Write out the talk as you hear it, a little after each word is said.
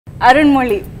అరుణ్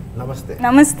మౌళి నమస్తే.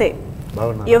 నమస్తే.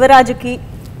 యువరాజుకి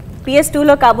PS2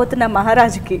 లో కాబోతున్న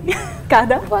మహారాజుకి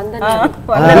కాదా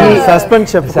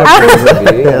సస్పెన్స్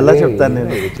ఎలా చెప్తాను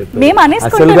నేను. మేము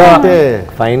అనేసుకుంటున్నాం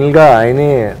ఫైనల్ గా ఆయనే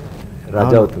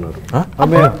రాజా అవుతున్నారు.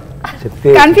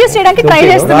 కన్ఫ్యూజ్ చేయడానికి ట్రై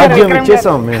చేస్తున్నారు. రాజ్యం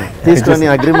ఇచ్చేసాం మేము తీసుకొని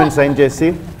అగ్రిమెంట్ సైన్ చేసి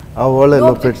ఆ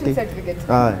వాళ్ళలో పెట్టి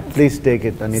ప్లీజ్ టేక్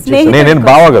ఇట్ అని నేను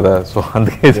బావా కదా, సో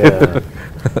అందుకే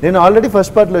నేను ఆల్రెడీ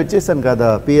ఫస్ట్ పార్ట్ లో ఇచ్చేసాను కదా.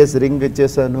 PS రింగ్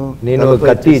ఇచ్చేసాను, నేను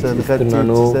కత్తి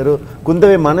ఇచ్చేసాను,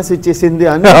 కుందవే మనసు ఇచ్చేసింది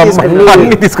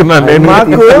అన్ని తీసుకున్నాను.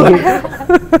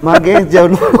 మాకేం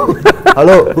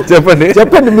హలో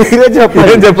చెప్పండి మీరే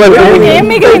చెప్పాలి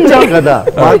కదా.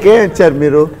 మాకేం ఇచ్చారు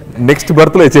మీరు? నెక్స్ట్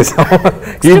బర్త్ లో ఇచ్చేసాం.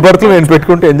 ఈ బర్త్ లో నేను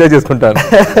పెట్టుకుంటే ఎంజాయ్ చేసుకుంటాను,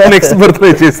 నెక్స్ట్ బర్త్ లో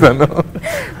ఇచ్చేస్తాను.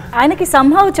 ఆయనకి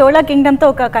సంహవ్ చోళా కింగ్డమ్ తో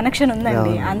ఒక కనెక్షన్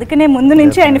ఉందండి, అందుకనే ముందు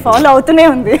నుంచి ఆయన ఫాలో అవుతూనే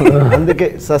ఉంది. అందుకే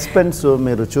సస్పెన్స్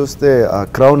మీరు చూస్తే ఆ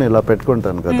క్రౌన్ ఇలా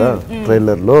పెట్టుకుంటాను కదా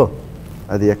ట్రైలర్ లో,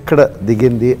 అది ఎక్కడ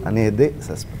దిగింది అనేది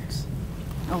సస్పెన్స్.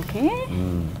 ఓకే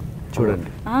చూడండి,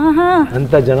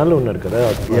 అంత జనాలు ఉన్నారు కదా,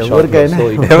 ఎవరికైనా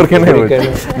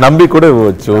నమ్మి కూడా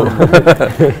ఇవ్వచ్చు.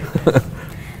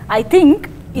 ఐ థింక్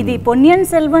ఇది పొన్నియిన్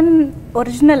సెల్వన్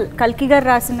ఒరిజినల్ కల్కి గారు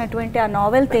రాసినటువంటి ఆ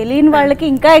నావెల్ తెలియని వాళ్ళకి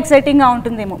ఇంకా ఎక్సైటింగ్ గా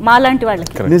ఉంటుందేమో మాలాంటి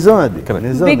వాళ్ళకి. నిజం అది,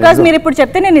 బికాస్ మీరు ఇప్పుడు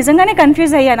చెప్తే నేను నిజంగానే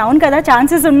కన్ఫ్యూజ్ అయ్యాను. అవును కదా,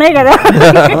 ఛాన్సెస్ ఉన్నాయి కదా.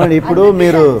 ఇప్పుడు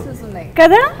మీరు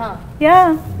కదా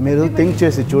మీరు థింక్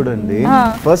చేసి చూడండి,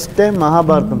 ఫస్ట్ టైం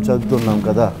మహాభారతం చదువుతున్నాం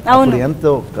కదా, అప్పుడు ఎంత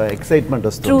ఎక్సైట్మెంట్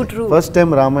వస్తుంది. ఫస్ట్ టైం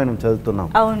రామాయణం చదువుతున్నాం,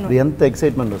 ఎంత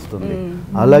ఎక్సైట్మెంట్ వస్తుంది.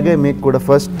 అలాగే మీకు కూడా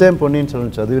ఫస్ట్ టైం పొన్నియిన్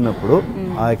సెల్వన్ చదివినప్పుడు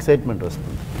ఆ ఎక్సైట్మెంట్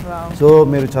వస్తుంది. సో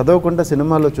మీరు చదవకుండా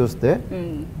సినిమాలో చూస్తే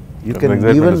you can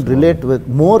even relate with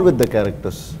more with the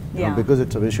characters because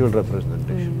it's visual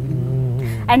representation.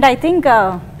 And I think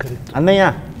అన్నయ్య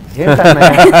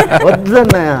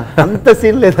వద్దన్నయ్య అంత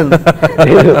సీన్ లేదన్న,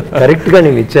 కరెక్ట్ గా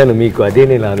నేను ఇచ్చాను మీకు, అదే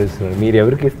నేను ఆలోచిస్తున్నాను. మీరు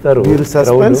ఎవరికి ఇస్తారు? మీరు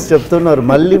సస్పెన్స్ చెప్తున్నారు,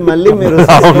 మళ్ళీ మీరు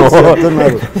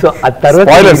చెప్తున్నారు. సో ఆ తర్వాత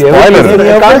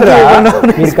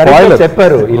మీరు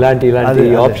చెప్పారు ఇలాంటి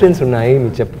ఆప్షన్స్ ఉన్నాయి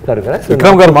మీరు చెప్తారు కదా.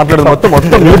 విక్రమ్ గారు మాట్లాడేది మొత్తం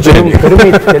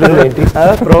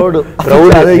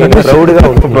ప్రౌడ్ గా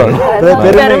ఉంటున్నాను,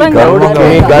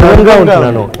 గర్వంగా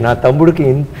ఉంటున్నాను. నా తమ్ముడికి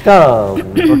ఇంత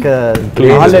ఒక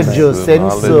నాలెడ్జ్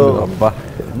సెన్స్.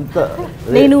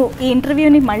 నేను ఈ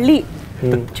ఇంటర్వ్యూని మళ్ళీ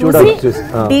చూసి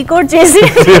డీకోడ్ చేసి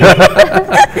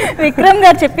విక్రమ్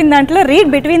గారు చెప్పిన దాంట్లో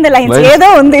రీడ్ బిట్వీన్ ద లైన్స్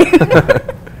ఏదో ఉంది.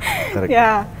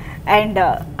 అండ్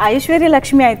ఐశ్వర్య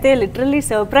లక్ష్మి అయితే లిటరల్లీ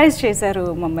సర్ప్రైజ్ చేశారు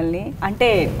మమ్మల్ని. అంటే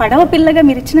పడవ పిల్లగా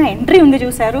మీరు ఇచ్చిన ఎంట్రీ ఉంది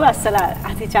చూసారు, అసలు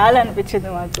అది చాలా అనిపించింది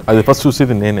మాకు. అది ఫస్ట్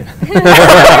చూసేది నేనే,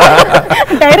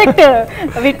 డైరెక్ట్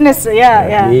విట్నెస్.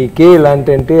 మీకే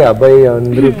ఇలాంటి అంటే అబ్బాయి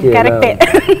అందరికి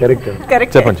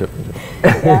కరెక్ట్ చెప్పండి.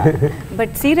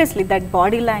 But seriously that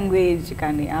body language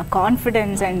కానీ ఆ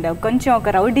కాన్ఫిడెన్స్ అండ్ కొంచెం ఒక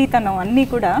రౌడీతనం అన్నీ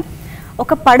కూడా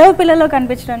ఒక పడవ పిల్లలో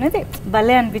కనిపించడం అనేది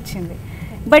భలే అనిపించింది.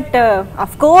 బట్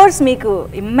అఫ్ కోర్స్ మీకు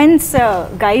ఇమ్మెన్స్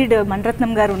గైడ్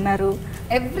మణిరత్నం గారు ఉన్నారు,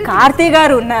 కార్తీ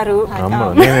గారు ఉన్నారు,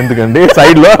 ఎందుకండి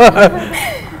సైడ్ లో.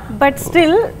 బట్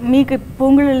స్టిల్ మీకు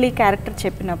పూంగుళి క్యారెక్టర్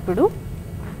చెప్పినప్పుడు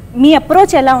మీ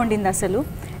అప్రోచ్ ఎలా ఉండింది అసలు?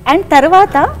 అండ్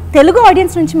తర్వాత తెలుగు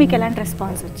ఆడియన్స్ నుంచి మీకు ఎలాంటి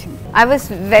రెస్పాన్స్ వచ్చింది? I was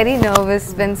very nervous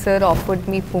when sir offered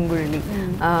me Pungurli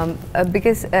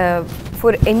because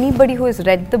for anybody who has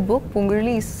read the book,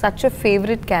 Pungurli is such a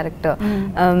favorite character.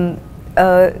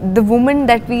 The woman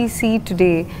that we see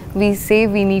today, we say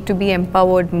we need to be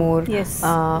empowered more. Yes.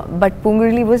 But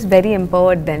Pungurli was very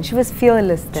empowered then. She was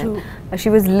fearless then. She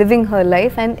was living her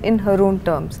life and in her own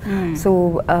terms. So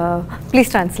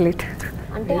please translate.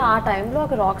 అంటే ఆ టైంలో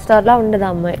ఒక rock star లా ఉండదు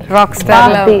అమ్మాయి. Rock star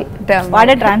law. What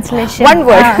a translation. One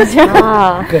word.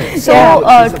 So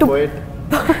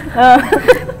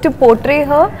to portray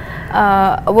her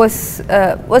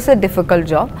was a difficult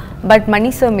job, but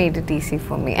Mani sir made it easy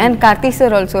for me, and Karthi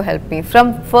sir also helped me. From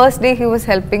first day he was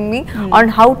helping me on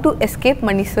how to escape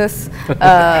Mani sir's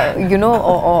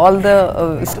all the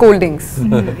scoldings.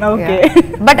 Okay.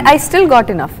 But I still got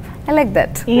enough. I like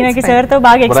that. ఈయనకి sir తో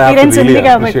బాగా experience ఉంది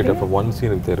కాబట్టి. For one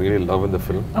scene I really love in the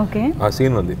film. Okay. ఆ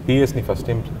scene ఉంది PS ని first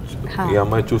time ఈ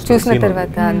అమ్మాయి చూసిన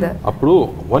తర్వాత అప్పుడు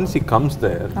once he comes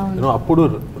there, అప్పుడు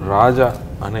రాజా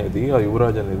అనేది ఆ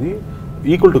యువరాజ్ అనేది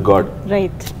equal to God.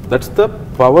 Right. That's the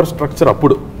power structure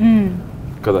అప్పుడు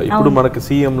కదా. ఇప్పుడు మనకి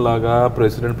సీఎం లాగా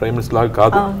ప్రెసిడెంట్ ప్రైమ్ మినిస్టర్ లాగా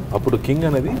కాదు, అప్పుడు కింగ్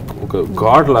అనేది ఒక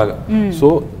గాడ్ లాగా. So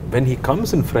when he comes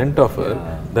in front of her,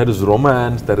 there is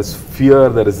romance, there is fear,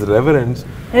 there is reverence.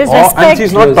 and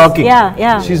she's not talking.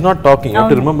 Yeah. She's not talking. You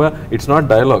have to remember, it's not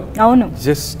dialogue. Avunu.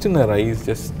 Just in her eyes,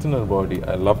 just in her body.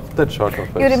 I love that shot of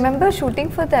her. You remember shooting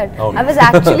for that? I was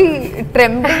actually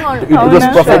trembling on. It was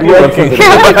perfectly working.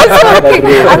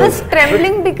 I was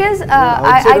trembling because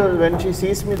when she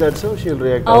sees me, that's how she'll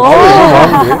react.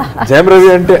 Jayam Ravi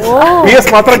ante PS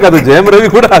మాత్రం కాదు, Jayam Ravi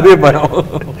కూడా అదే భయం.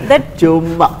 That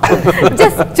chumma.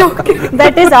 Just joking.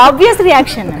 That is obvious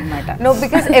reaction anamata. No,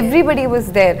 because everybody was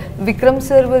there. Vikram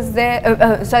sir was there.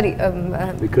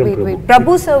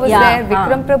 Prabhu sir was there.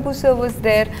 Vikram Prabhu sir was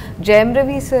there. Jayam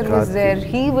Ravi sir was there.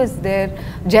 He was there.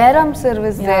 Jayam sir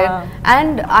was there.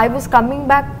 And I was coming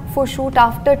back for shoot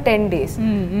after 10 days.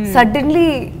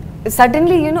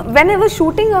 Suddenly, you know, when I was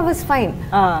shooting, I was fine.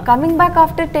 Coming back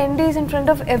after 10 days in front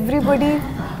of everybody,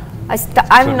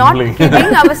 I'm not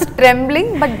kidding, I was trembling,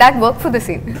 but that worked for the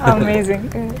scene. Amazing.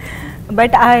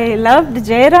 But I loved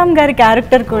Jayam గారి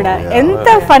character కూడా. ఎంత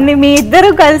funny, మీ ఇద్దరు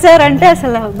కలిసారంటే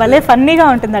అసలు భలే ఫన్నీగా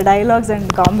ఉంటుంది ఆ dialogues and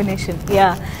combination.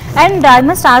 And I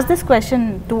must ask this question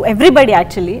to everybody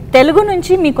actually. Telugu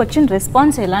నుంచి మీకు వచ్చిన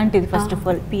రెస్పాన్స్ ఎలాంటిది ఫస్ట్ ఆఫ్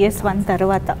ఆల్ PS1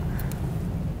 తర్వాత,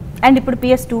 అండ్ ఇప్పుడు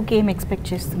PS2కి ఏం ఎక్స్పెక్ట్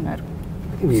చేస్తున్నారు?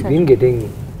 We've been getting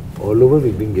all over.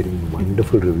 We've been getting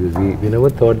wonderful reviews. We never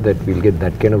thought that we'll get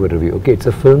that kind of a review. Okay, it's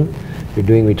a film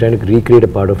we're trying to recreate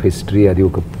a part of history. Adi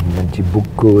oka manchi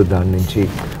book dan nunchi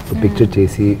picture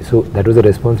chesi, so that was the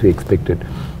response we expected.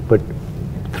 But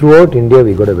throughout India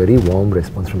we got a very warm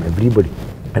response from everybody.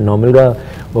 And normal ga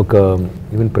oka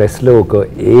even press lo oka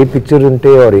a picture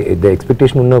unte or the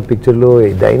expectation unna picture lo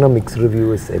edaina mixed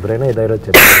reviews evaraina edaira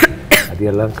chepparu. Adi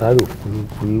alla kaadu,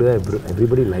 full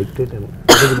everybody liked it and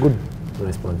it was a good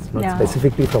response, not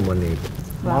specifically from one age.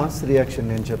 Mass reaction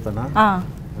నేను చెప్పనా?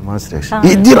 Mass reaction.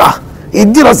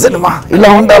 ఇద్దిరా cinema ఇలా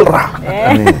ఉండాలిరా.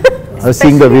 I was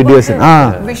seeing the videos and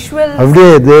visuals.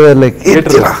 They were like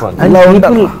ఇద్దిరా. And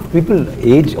people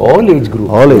all age group.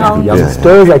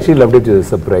 Youngsters actually loved it, as a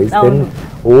surprise. Then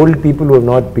old people who have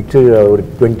not picture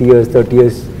 20 years, 30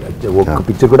 years ఒక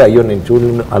picture కూడా అయ్యో నేను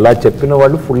చూడలేను అలా చెప్పిన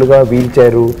వాళ్ళు full గా wheel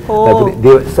chair,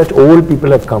 such old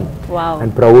people have come.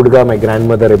 And proud ga my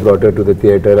grandmother I brought her to the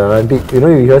theater. And you know,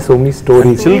 you hear so many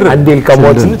stories. Children. And they'll come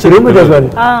out. Remember there's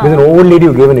an old lady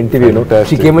who gave an interview, you know.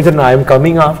 She came and said, I am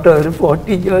coming after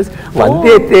 40 years.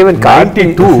 Vande Tevan Karthi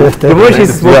 2. Remember she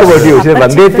spoke about you. She said,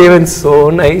 Vande Tevan so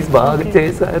nice. బాగా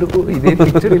చేశారు. ఇదే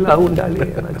picture ఇలా ఉండాలి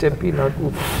అని చెప్పి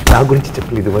నా గురించి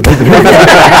చెప్పలేదు.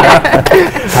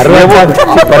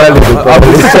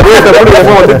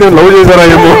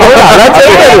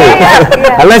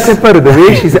 అలా చెప్పారు. The way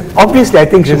she said, obviously I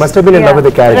think she must have been in love with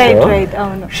the character. Right.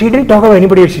 She didn't talk about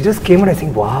anybody else. She just came and I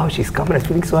think, wow, she's come and I was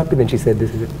feeling so happy. Then she said,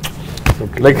 this is it.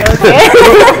 Okay. Like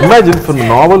imagine for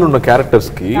novel ఉన్న characters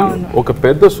కి ఒక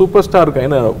పెద్ద super star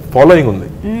కైనా following ఉంది.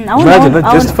 Imagine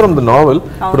just from the novel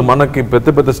ఇప్పుడు మనకి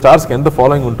పెద్ద stars కి ఎంత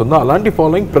ఫాలోయింగ్ ఉంటుందో అలాంటి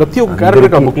ఫాలోయింగ్ ప్రతి ఒక్క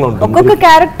క్యారెక్టర్ కి బుక్ లో ఉంటుంది. ఒక్కొక్క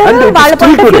క్యారెక్టర్ వాళ్ళ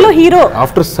పాయింట్ ఆఫ్ వ్యూలో hero.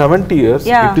 After 70 years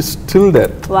it is still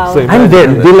there. So and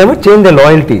they'll never change their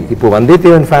loyalty. ఇప్పుడు వందే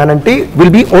తేవన్ ఫ్యాన్ అంటే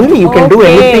will be only you can do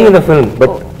anything in the film,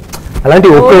 but అలాంటి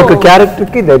ఒక్కొక్క క్యారెక్టర్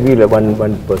కి there will be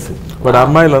one person. But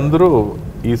అమ్మాయిలందరూ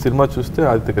ఈ cinema చూస్తే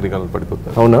ఆదిత్య కరికాలను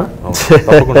పడిపోతారు. అవునా?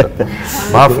 తప్పకుండా.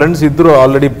 మా ఫ్రెండ్స్ ఇద్దరు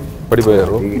ఆల్రెడీ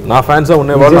పడిపోయారు. నా ఫ్యాన్స్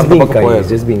ఉండేవాళ్ళు అంత పడిపోయారు.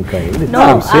 Just being kind. No,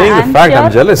 I'm saying the fact. I'm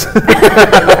jealous.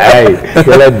 Hey,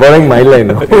 you're like borrowing my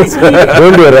line.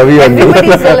 Don't do a Ravi on me.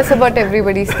 Everybody's jealous about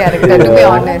everybody's character, to be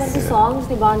honest. Songs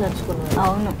ని బాగా నచ్చుకున్నాను.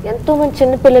 అవును, ఎంతో మంది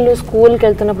చిన్న పిల్లలు school కి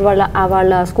వెళ్తున్నప్పుడు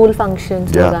వాళ్ళ స్కూల్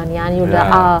ఫంక్షన్స్ లో గానీ యాన్యువల్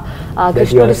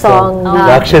కృష్ణుడి సాంగ్,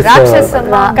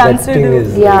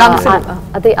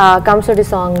 అదే ఆ కంసుడి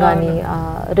సాంగ్ గానీ,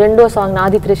 రెండో సాంగ్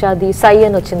నాది త్రిషాది సై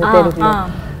అని వచ్చింది తెలుగులో.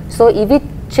 సో ఇవి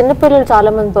చిన్నపిల్లలు చాలా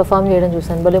మంది పర్ఫామ్ చేయడం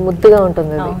చూసాను, భలే ముద్దుగా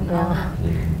ఉంటుంది అది.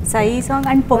 సై సాంగ్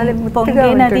అండ్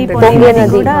పొంగేనది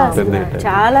కూడా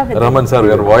చాలా రమన్ సార్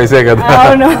గారు వాయిసే కదా.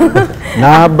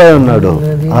 నా అబ్బాయి ఉన్నాడు,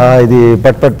 ఇది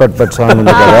పట్ పట్ పట్ పట్ సాంగ్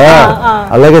ఉంది కదా,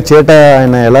 అలాగే చేట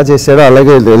ఆయన ఎలా చేశాడో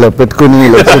అలాగే ఇలా పెట్టుకుని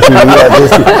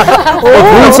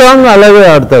ఫుల్ సాంగ్ అలాగే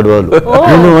ఆడతాడు వాళ్ళు.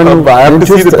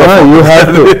 యూ హ్యావ్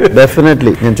టు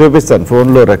డెఫినెట్లీ నేను చూపిస్తాను,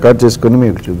 ఫోన్ లో రికార్డ్ చేసుకుని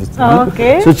మీకు చూపిస్తాను.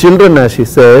 So children she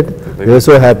said they are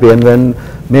so happy. And when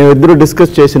మేమిద్దరు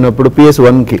discuss చేసినప్పుడు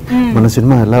PS1 కి మన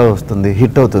సినిమా ఎలా వస్తుంది,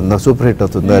 హిట్ అవుతుందా, సూపర్ హిట్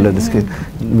అవుతుందా అలా డిస్కస్,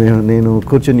 నేను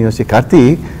కూర్చొని వచ్చి కార్తీ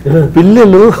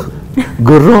పిల్లలు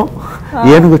గుర్రం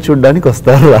ఏనుగు చూడ్డానికి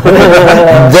వస్తారు,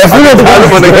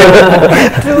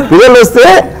 పిల్లలు వస్తే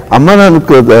అమ్మ నాన్న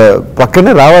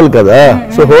పక్కనే రావాలి కదా,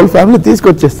 so whole family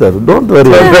తీసుకొచ్చేస్తారు, don't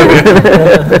worry.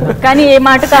 కానీ ఏ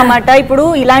మాటకు ఆ మాట, ఇప్పుడు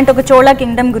ఇలాంటి ఒక చోళా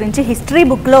కింగ్డమ్ గురించి హిస్టరీ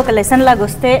బుక్ లో ఒక లెసన్ లాగా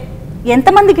వస్తే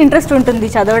ఎంతమందికి ఇంట్రెస్ట్ ఉంటుంది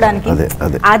చదవడానికి?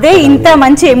 అదే ఇంత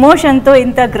మంచి ఎమోషన్తో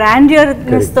ఇంత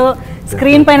గ్రాండియర్నెస్తో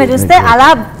స్క్రీన్ పైన చూస్తే అలా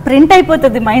ప్రింట్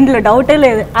అయిపోతుంది మైండ్లో, డౌటే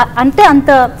లేదు. అంటే అంత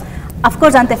అఫ్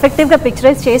కోర్స్ అంత ఎఫెక్టివ్గా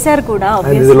పిక్చరైజ్ చేశారు కూడా.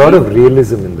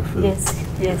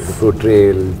 The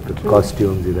portrayal, the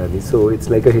costumes, so it's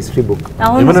like a history book.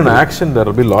 Even in action, there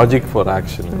will be logic for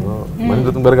action.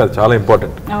 Manjuthan Berg అది చాలా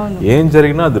ఇంపార్టెంట్. ఏం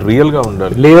జరిగినా అది రియల్ గా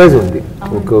ఉండాలి. Layers ఉంది.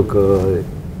 ఒక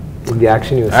in the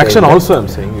action you action also I'm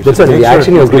saying that's what the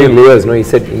action is getting layers, no? He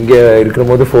said inge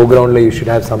irukkumbodhu foreground la you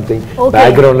should have something,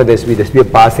 background la there should be a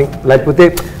passing, lekapothe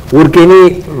urkeni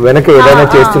venaka edaina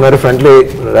chestunnaru front lo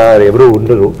evaru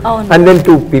undaru and then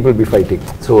two people be fighting,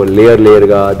 so layer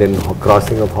ga, then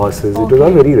crossing of horses. It was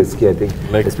all very risky, I think,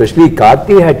 like, especially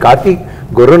Karthi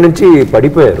gorro nunchi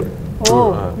padipoyaru.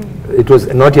 It was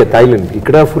not yet Thailand.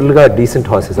 Ikkada full ga decent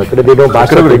horses. Akkada they don't back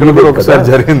ikkada okasari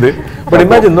jarindi. But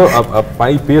imagine no a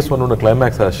PS1 on a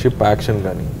climax, a ship action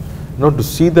gani, to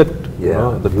see that,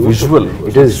 the visual,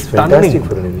 it is fantastic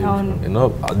for an Indian.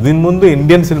 din mundu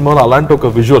Indian cinema lo alanti oka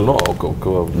visual, oka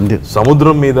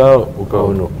samudram meeda oka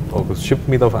ship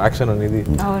meeda of action anedi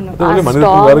only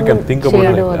Manjuthan Berg can think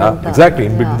about it. Exactly,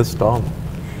 in between the storm.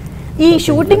 ఈ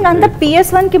shooting అంతా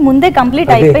PS1 కి ముందే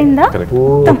complete అయిపోయిందా?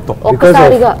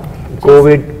 ఒక్కసారిగా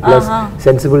COVID plus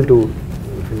sensible to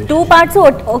 2 parts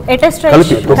at a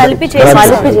stretch కలిపి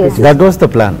చేశారు. That was the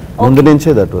plan. ముందు నుంచే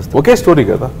that was. Okay story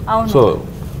కదా. So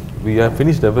we have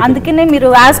finished everything. అందుకనే మీరు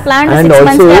as planned 6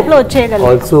 months gap లో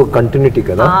వచ్చేయగలరు. Also continuity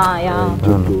కదా.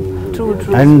 True.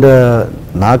 And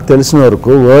నాకు తెలిసిన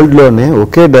వరకు వరల్డ్ లోనే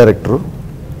ఒకే డైరెక్టర్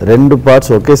 2 parts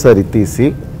ఒకేసారి తీసి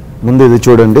ముందు ఇది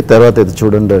చూడండి తర్వాత ఇది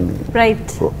చూడండి అని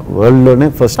రైట్ వరల్డ్ లోనే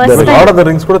first lord of the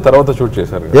rings కూడా తర్వాత షూట్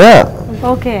చేశారు.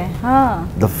 Okay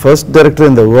the first director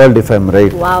in the world, if I'm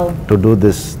right, to do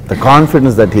this. The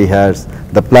confidence that he has,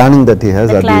 the planning that he has,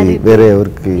 అది వేరే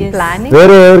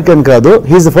ఎవరికి కాదు,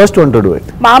 he is the first one to do it.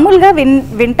 మామూలుగా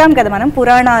వింటాం కదా మనం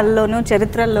పురాణాల్లోనూ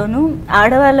చరిత్రల్లోనూ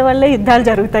ఆడవాళ్ళ వల్ల యుద్ధాలు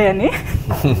జరుగుతాయని.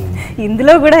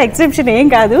 ఇందులో కూడా ఎక్సెప్షన్ ఏం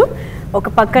కాదు. ఒక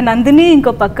పక్క నందిని,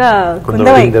 ఇంకో పక్క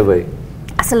కుందవై.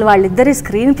 అసలు వాళ్ళిద్దరి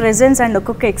స్క్రీన్ ప్రెజెన్స్ అండ్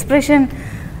ఒక్కొక్క ఎక్స్ప్రెషన్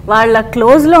వాళ్ళ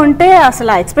క్లోజ్లో ఉంటే అసలు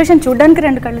ఆ ఎక్స్ప్రెషన్ చూడడానికి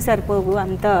 2 కళ్ళు సరిపోవు.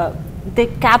 అంత they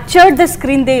captured the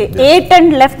screen, they at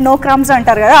and left no crumbs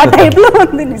అంటారు కదా, ఆ టైప్లో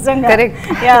ఉంది నిజంగా.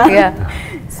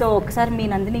 సో ఒకసారి మీ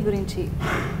నందిని గురించి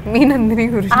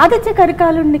ఆదిత్య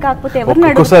కరికాలుని కాకపోతే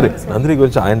ఎవరిని ఒకసారి నందిని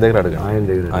గురించి ఆయన దగ్గర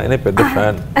అడగండి, ఆయనే పెద్ద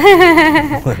ఫ్యాన్.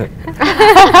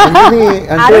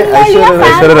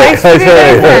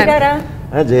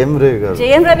 జయం రవి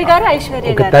గారు,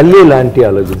 ఐశ్వర్య గారు తల్లి లాంటి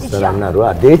ఆలోచిస్తారు అన్నారు.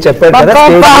 అదే చెప్పారు కదా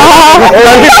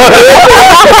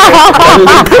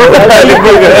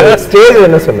స్టేజ్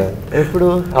విన్నస్తున్నారు ఎప్పుడు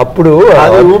అప్పుడు.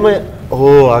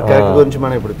 ఆ క్యారెక్టర్ గురించి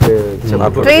మనం ఇప్పుడు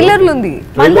ట్రైలర్ లో ఉంది.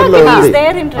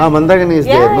 Mandakini is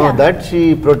there, no, that she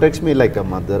protects me like a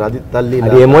mother. అది తల్లి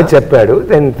ఏమో చెప్పాడు.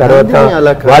 దెన్ తర్వాత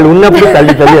వాళ్ళు ఉన్నప్పుడు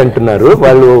తల్లి అంటున్నారు,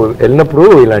 వాళ్ళు వెళ్ళినప్పుడు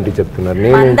ఇలాంటివి చెప్తున్నారు.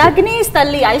 మందాకిని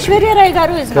తల్లి, ఐశ్వర్య రాయ్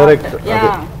గారు is correct.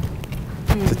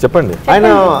 చెప్పండి.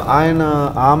 ఆయన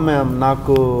ఆమె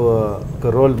నాకు ఒక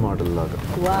రోల్ మోడల్ లాగా,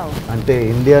 అంటే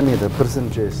ఇండియాని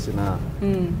రిప్రజెంట్ చేసిన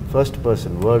ఫస్ట్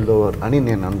పర్సన్ వరల్డ్ ఓవర్ అని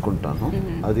నేను అనుకుంటాను.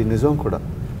 అది నిజం కూడా.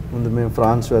 ముందు మేము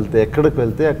ఫ్రాన్స్ వెళ్తే ఎక్కడికి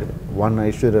వెళ్తే అక్కడ one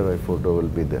Aishwarya Roy photo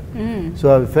will be there. So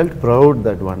I felt proud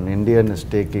that one Indian is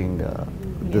taking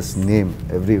this name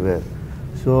everywhere.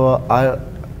 So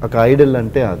ఒక ఐడల్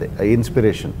అంటే అదే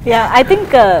ఇన్స్పిరేషన్. ఐ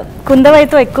థింక్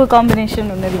కుందవైతో ఎక్కువ కాంబినేషన్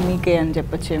ఉన్నది మీకే అని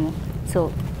చెప్పొచ్చేమో. So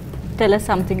tell us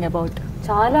something about.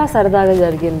 చాలా సరదాగా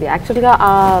జరిగింది యాక్చువల్గా.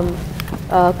 ఆ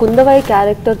కుందవై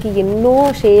క్యారెక్టర్కి ఎన్నో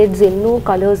షేడ్స్, ఎన్నో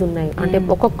కలర్స్ ఉన్నాయి. అంటే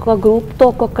ఒక్కొక్క గ్రూప్తో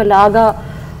ఒక్కొక్కలాగా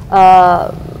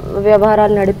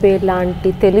వ్యవహారాలు నడిపే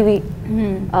లాంటి తెలివి,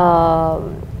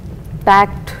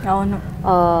 talked,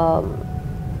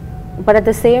 but at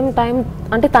the same time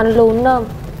అంటే తనలో ఉన్న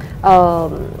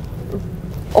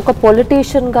ఒక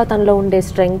పొలిటీషియన్గా తనలో ఉండే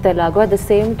స్ట్రెంగ్త్ ఎలాగో, అట్ ద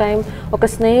సేమ్ టైం ఒక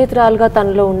స్నేహితురాలుగా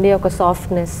తనలో ఉండే ఒక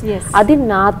సాఫ్ట్నెస్, అది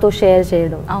నాతో షేర్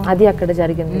చేయడం, అది అక్కడ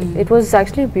జరిగింది. It was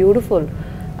actually beautiful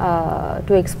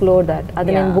to explore that. అది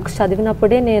నేను బుక్స్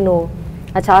చదివినప్పుడే నేను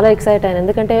చాలా ఎక్సైట్ అయ్యాను,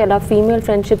 ఎందుకంటే అలా ఫీమేల్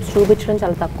ఫ్రెండ్షిప్స్ చూపించడం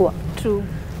చాలా తక్కువ.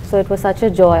 So it was such a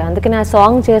joy. అందుకని ఆ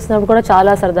సాంగ్ చేసినప్పుడు కూడా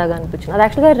చాలా సరదాగా అనిపించింది. అది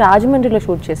యాక్చువల్గా రాజమండ్రిలో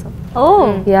షూట్ చేసాం.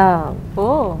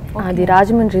 అది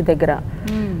రాజమండ్రి దగ్గర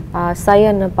సై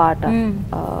అన్న పాట.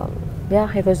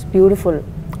 It was beautiful.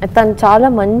 తను చాలా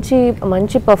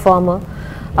మంచి performer,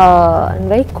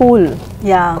 very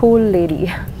cool lady.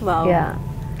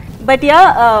 But yeah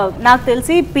నాకు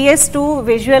తెలిసి PS2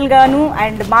 విజువల్ గాను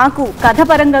అండ్ మాకు కథ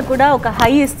పరంగా కూడా ఒక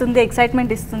హై ఇస్తుంది,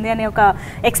 ఎక్సైట్మెంట్ ఇస్తుంది అనే ఒక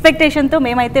ఎక్స్పెక్టేషన్తో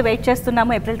మేమైతే వెయిట్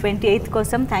చేస్తున్నాము April 28th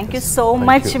కోసం. థ్యాంక్ యూ సో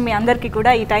మచ్ మీ అందరికీ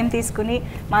కూడా ఈ టైం తీసుకుని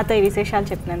మాతో ఈ విశేషాలు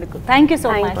చెప్పినందుకు. Thank you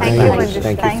so much. Thank you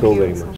so very much.